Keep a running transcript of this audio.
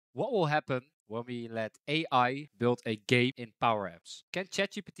What will happen when we let AI build a game in Power Apps? Can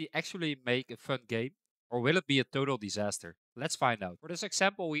ChatGPT actually make a fun game, or will it be a total disaster? Let's find out. For this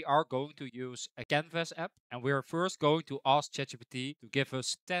example, we are going to use a Canvas app, and we are first going to ask ChatGPT to give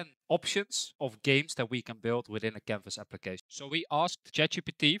us 10 options of games that we can build within a Canvas application. So we asked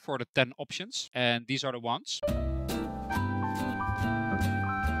ChatGPT for the 10 options, and these are the ones.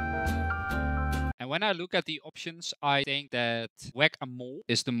 And when I look at the options, I think that Whack-A-Mole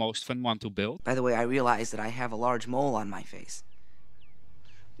is the most fun one to build. By the way, I realize that I have a large mole on my face.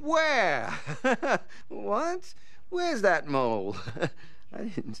 Where? What? Where's that mole? I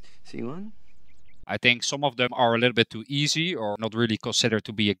didn't see one. I think some of them are a little bit too easy or not really considered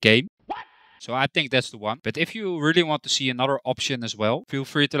to be a game. So I think that's the one. But if you really want to see another option as well, feel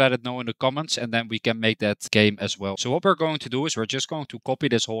free to let it know in the comments and then we can make that game as well. So what we're going to do is we're just going to copy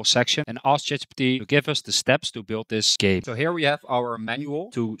this whole section and ask ChatGPT to give us the steps to build this game. So here we have our manual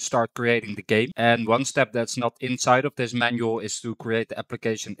to start creating the game. And one step that's not inside of this manual is to create the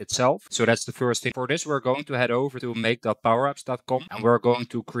application itself. So that's the first thing. For this, we're going to head over to make.powerapps.com and we're going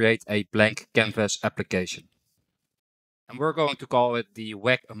to create a blank canvas application. And we're going to call it the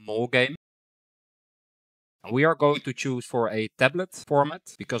Whack-A-Mole game. And we are going to choose for a tablet format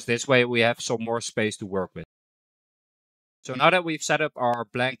because this way we have some more space to work with. So now that we've set up our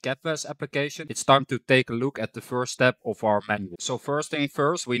blank canvas application, it's time to take a look at the first step of our manual. So first thing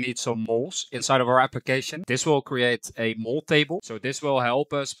first, we need some moles inside of our application. This will create a mole table. So this will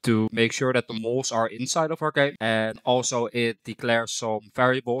help us to make sure that the moles are inside of our game. And also it declares some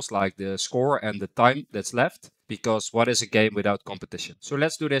variables like the score and the time that's left. Because what is a game without competition? So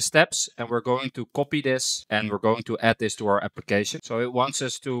let's do the steps and we're going to copy this and we're going to add this to our application. So it wants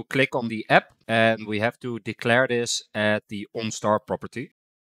us to click on the app and we have to declare this at the onStart property.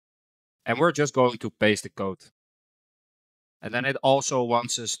 And we're just going to paste the code. And then it also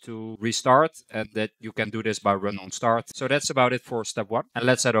wants us to restart and that you can do this by run on start. So that's about it for step 1. And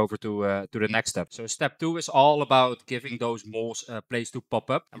let's head over to the next step. So step 2 is all about giving those moles a place to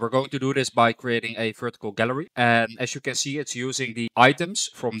pop up. And we're going to do this by creating a vertical gallery. And as you can see, it's using the items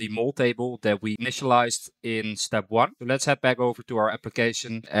from the mole table that we initialized in step 1. So let's head back over to our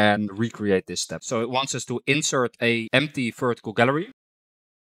application and recreate this step. So it wants us to insert a empty vertical gallery.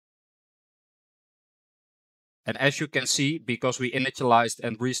 And as you can see, because we initialized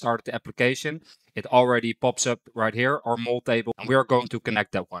and restarted the application, it already pops up right here, our mole table, and we are going to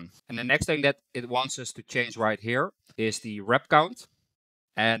connect that one. And the next thing that it wants us to change right here is the rep count.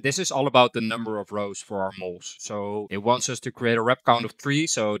 And this is all about the number of rows for our moles. So it wants us to create a rep count of 3.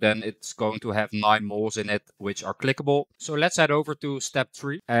 So then it's going to have 9 moles in it, which are clickable. So let's head over to step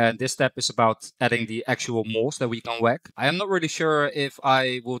 3. And this step is about adding the actual moles that we can whack. I am not really sure if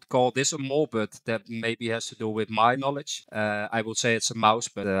I would call this a mole, but that maybe has to do with my knowledge. I would say it's a mouse,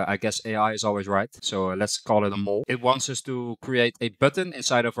 but I guess AI is always right. So let's call it a mole. It wants us to create a button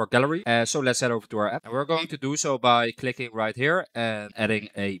inside of our gallery. So let's head over to our app. And we're going to do so by clicking right here and adding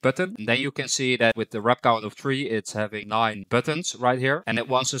a button. And then you can see that with the rep count of 3, it's having 9 buttons right here. And it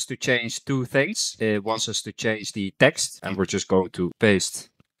wants us to change 2 things. It wants us to change the text, and we're just going to paste.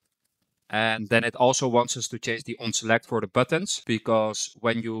 And then it also wants us to change the onSelect for the buttons, because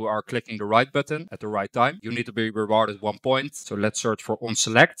when you are clicking the right button at the right time, you need to be rewarded 1 point. So let's search for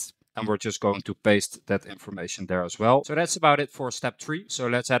onSelect. And we're just going to paste that information there as well. So that's about it for step 3. So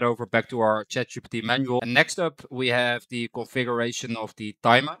let's head over back to our ChatGPT manual. And next up, we have the configuration of the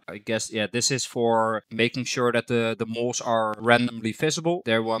timer. I guess, yeah, this is for making sure that the moles are randomly visible.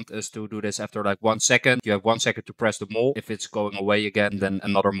 They want us to do this after like 1 second. You have 1 second to press the mole. If it's going away again, then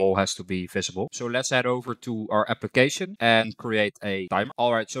another mole has to be visible. So let's head over to our application and create a timer.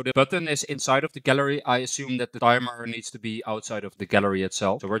 All right, so the button is inside of the gallery. I assume that the timer needs to be outside of the gallery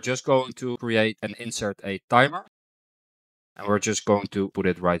itself. So we're just going to create and insert a timer. And we're just going to put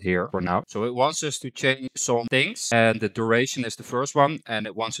it right here for now. So it wants us to change some things. And the duration is the first one. And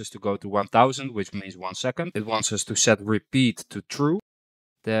it wants us to go to 1000, which means 1 second. It wants us to set repeat to true.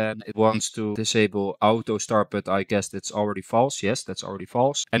 Then it wants to disable auto start, but I guess that's already false. Yes, that's already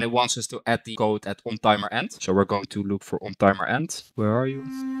false. And it wants us to add the code at onTimerEnd. So we're going to look for onTimerEnd. Where are you?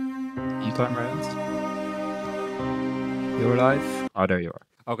 onTimerEnd. You're alive? Oh, there you are.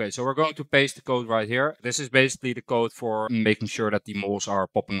 Okay, so we're going to paste the code right here. This is basically the code for making sure that the moles are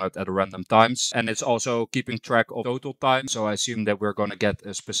popping out at random times. And it's also keeping track of total time. So I assume that we're going to get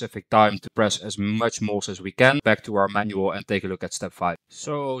a specific time to press as much moles as we can. Back to our manual and take a look at step 5.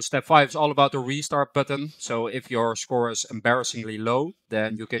 So step 5 is all about the restart button. So if your score is embarrassingly low,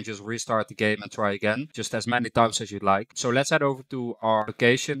 then you can just restart the game and try again, just as many times as you'd like. So let's head over to our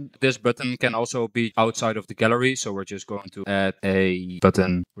application. This button can also be outside of the gallery. So we're just going to add a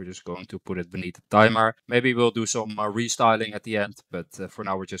button then we're just going to put it beneath the timer. Maybe we'll do some restyling at the end, but for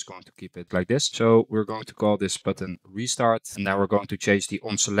now we're just going to keep it like this. So we're going to call this button restart, and now we're going to change the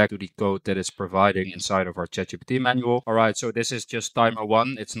on select to the code that is providing inside of our ChatGPT manual. All right, so this is just timer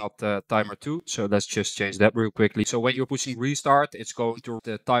 1, it's not timer 2. So let's just change that real quickly. So when you're pushing restart, it's going to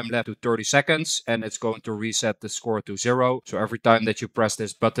the time left to 30 seconds, and it's going to reset the score to 0. So every time that you press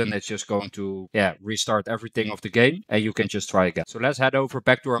this button, it's just going to restart everything of the game, and you can just try again. So let's head over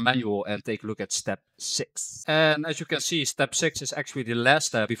back to our manual and take a look at step 6. And as you can see, step 6 is actually the last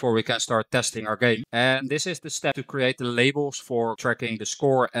step before we can start testing our game. And this is the step to create the labels for tracking the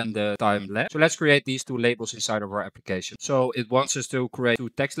score and the time left. So let's create these 2 labels inside of our application. So it wants us to create 2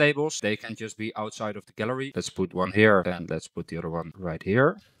 text labels. They can just be outside of the gallery. Let's put one here, and let's put the other one right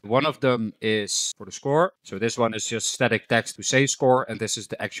here. One of them is for the score. So this one is just static text to say score, and this is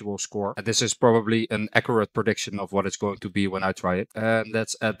the actual score. And this is probably an accurate prediction of what it's going to be when I try it. And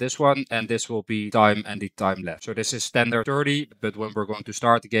let's add this one, and this will be time and the time left. So this is standard 30, but when we're going to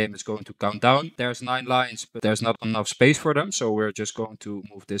start the game, it's going to count down. There's 9 lines, but there's not enough space for them. So we're just going to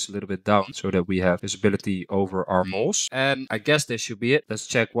move this a little bit down so that we have visibility over our moles. And I guess this should be it. Let's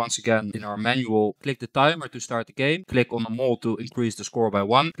check once again in our manual. Click the timer to start the game. Click on the mole to increase the score by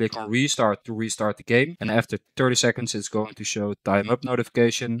 1. Click on restart to restart the game. And after 30 seconds, it's going to show time up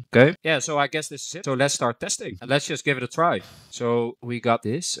notification. Okay. Yeah, so I guess this is it. So let's start testing and let's just give it a try. So we got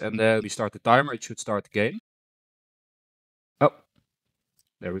this, and then we start the timer. It should start the game. Oh,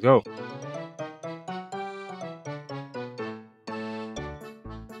 there we go.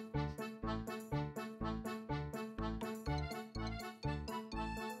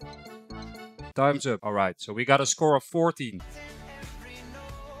 Time's up. All right, so we got a score of 14.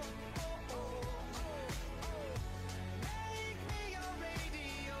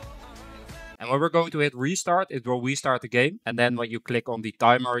 And when we're going to hit restart, it will restart the game. And then when you click on the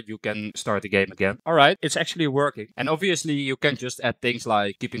timer, you can start the game again. All right, it's actually working. And obviously you can just add things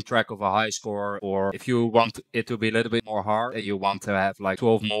like keeping track of a high score, or if you want it to be a little bit more hard and you want to have like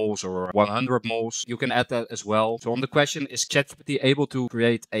 12 moles or 100 moles, you can add that as well. So on the question, is ChatGPT able to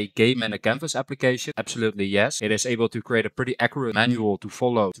create a game and a Canvas application? Absolutely yes. It is able to create a pretty accurate manual to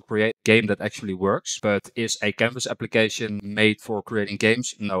follow to create a game that actually works. But is a Canvas application made for creating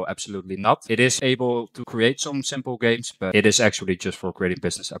games? No, absolutely not. It is able to create some simple games, but it is actually just for creating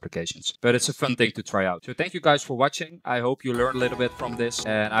business applications. But it's a fun thing to try out. So thank you guys for watching. I hope you learned a little bit from this,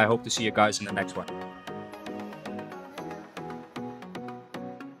 and I hope to see you guys in the next one.